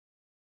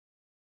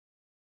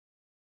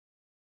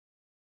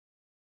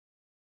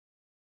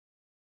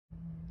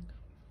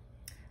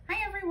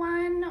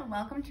everyone,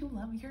 welcome to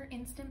Love Your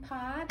Instant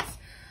Pot.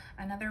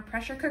 Another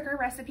pressure cooker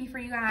recipe for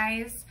you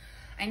guys.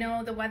 I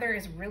know the weather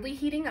is really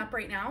heating up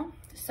right now,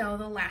 so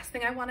the last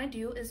thing I want to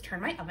do is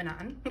turn my oven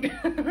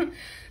on.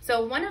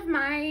 So one of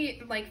my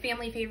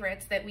family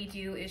favorites that we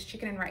do is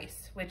chicken and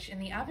rice, which in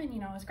the oven, you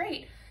know, is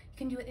great. You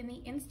can do it in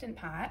the Instant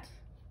Pot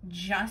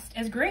just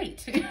as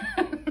great.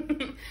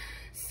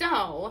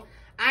 So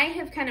I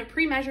have kind of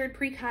pre-measured,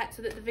 pre-cut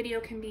so that the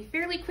video can be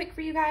fairly quick for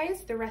you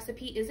guys. The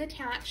recipe is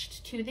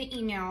attached to the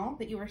email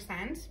that you were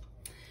sent.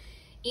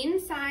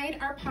 Inside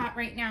our pot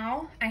right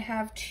now, I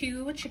have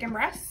 2 chicken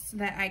breasts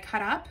that I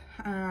cut up,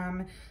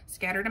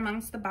 scattered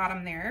amongst the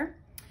bottom there.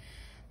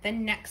 The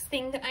next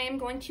thing that I am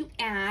going to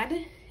add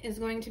is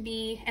going to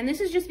be, and this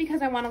is just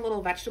because I want a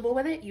little vegetable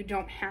with it. You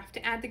don't have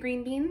to add the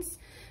green beans.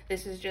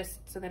 This is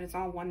just so that it's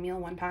all one meal,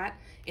 one pot.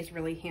 It's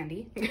really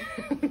handy.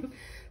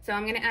 So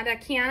I'm gonna add a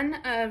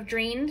can of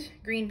drained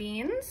green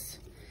beans.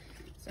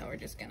 So we're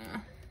just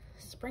gonna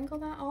sprinkle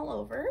that all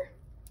over.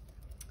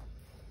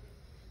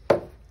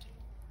 And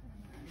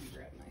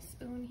grab my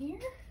spoon here.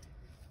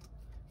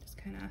 Just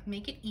kind of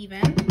make it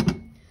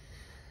even.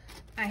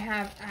 I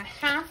have a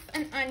half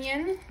an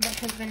onion that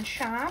has been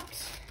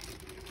chopped.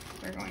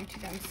 We're going to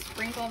then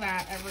sprinkle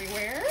that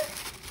everywhere.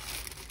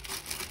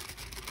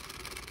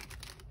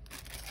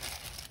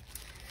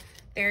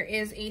 There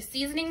is a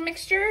seasoning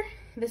mixture.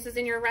 This is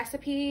in your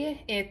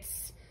recipe.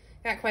 It's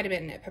got quite a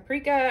bit in it.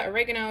 Paprika,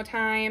 oregano,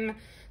 thyme,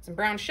 some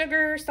brown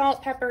sugar,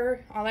 salt,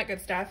 pepper, all that good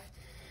stuff.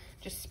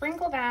 Just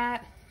sprinkle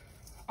that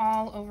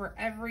all over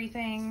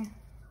everything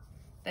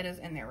that is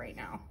in there right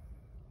now.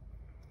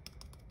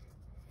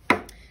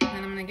 And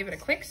I'm gonna give it a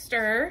quick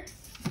stir,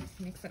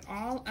 mix it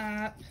all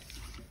up.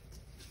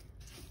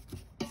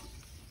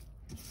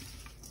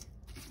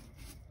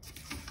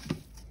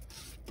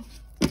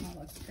 That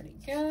looks pretty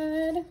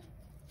good.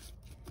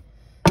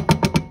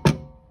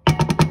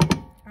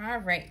 All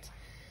right,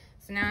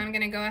 so now I'm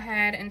gonna go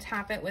ahead and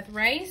top it with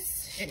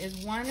rice. It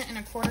is 1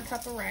 1/4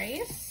 cup of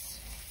rice.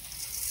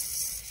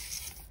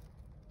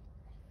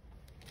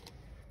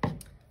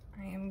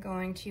 I am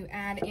going to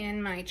add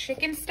in my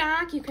chicken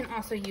stock. You can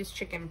also use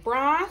chicken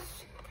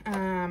broth.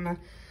 I'm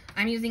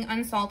using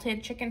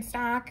unsalted chicken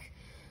stock.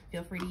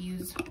 Feel free to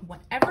use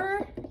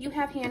whatever you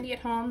have handy at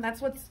home.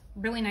 That's what's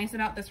really nice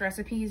about this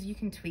recipe is you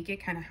can tweak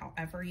it kind of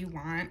however you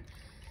want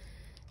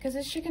because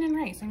it's chicken and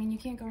rice. I mean, you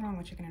can't go wrong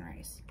with chicken and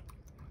rice.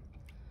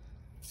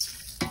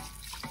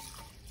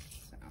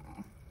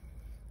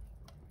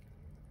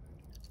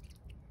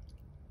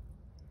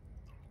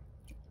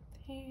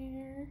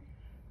 Here.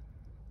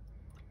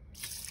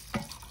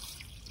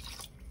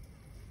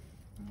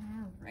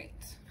 All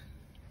right.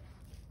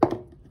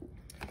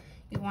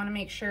 You want to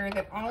make sure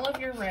that all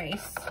of your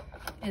rice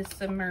is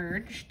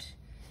submerged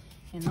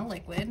in the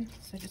liquid.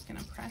 So just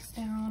gonna press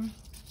down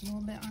a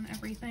little bit on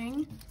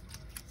everything.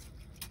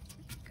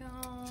 There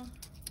we go.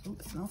 Ooh,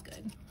 it smells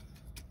good.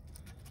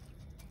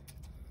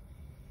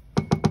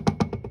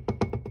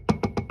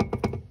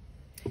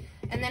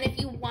 And then if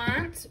you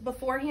want,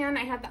 beforehand,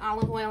 I had the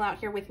olive oil out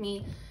here with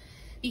me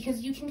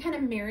because you can kind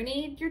of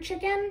marinate your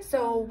chicken.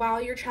 So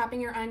while you're chopping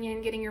your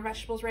onion, getting your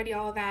vegetables ready,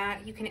 all of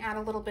that, you can add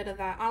a little bit of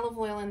that olive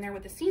oil in there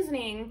with the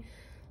seasoning,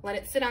 let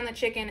it sit on the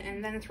chicken,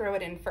 and then throw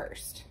it in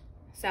first.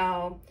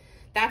 So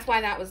that's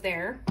why that was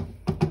there.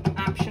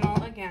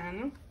 Optional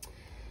again.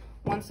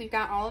 Once we've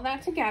got all of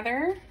that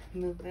together,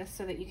 move this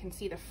so that you can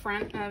see the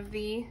front of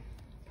the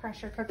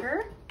pressure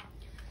cooker.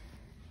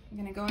 I'm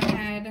gonna go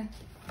ahead,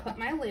 put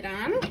my lid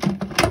on,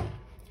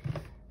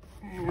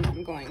 and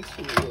I'm going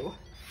to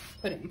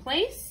put it in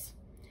place.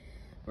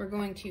 We're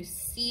going to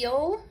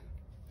seal,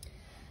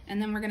 and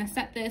then we're gonna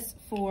set this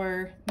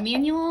for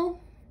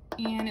manual,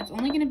 and it's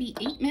only gonna be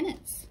 8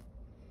 minutes.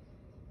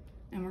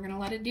 And we're gonna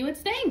let it do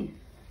its thing.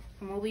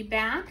 And we'll be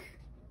back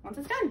once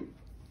it's done.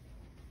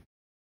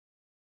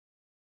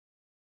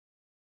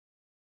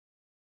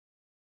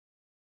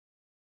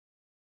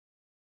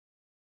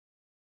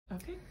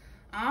 Okay.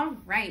 All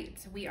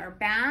right, we are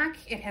back.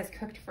 It has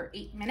cooked for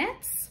 8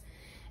 minutes,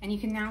 and you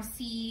can now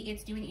see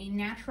it's doing a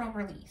natural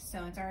release.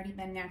 So it's already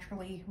been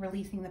naturally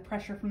releasing the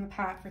pressure from the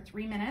pot for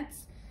 3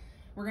 minutes.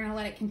 We're gonna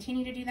let it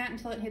continue to do that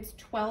until it hits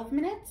 12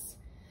 minutes.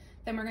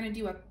 Then we're gonna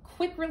do a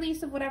quick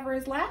release of whatever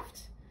is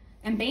left,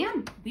 and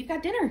bam, we've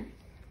got dinner.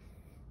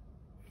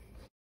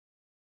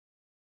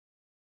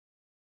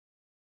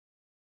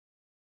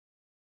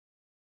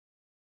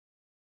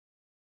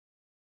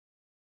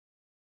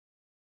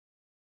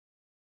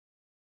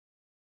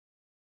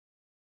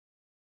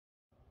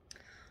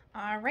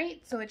 All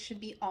right, so it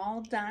should be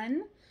all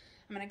done.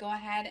 I'm gonna go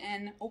ahead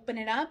and open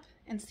it up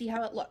and see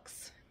how it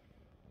looks.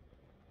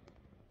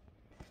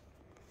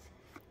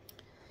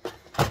 All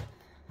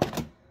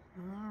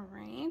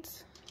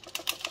right,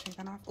 take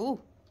that off.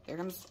 Ooh, there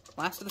comes the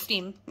last of the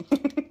steam.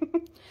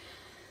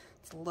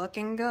 It's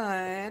looking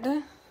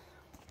good.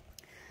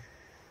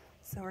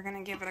 So we're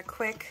gonna give it a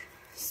quick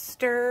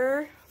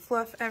stir,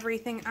 fluff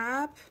everything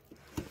up.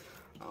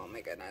 Oh my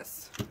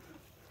goodness.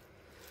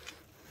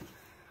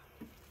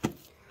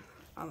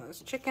 All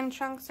those chicken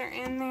chunks are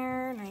in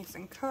there, nice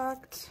and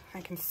cooked. I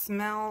can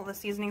smell the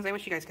seasonings. I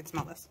wish you guys could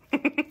smell this.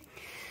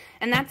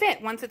 And that's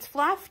it. Once it's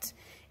fluffed,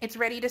 it's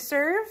ready to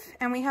serve,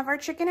 and we have our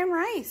chicken and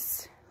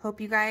rice. Hope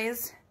you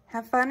guys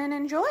have fun and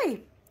enjoy.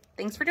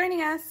 Thanks for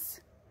joining us.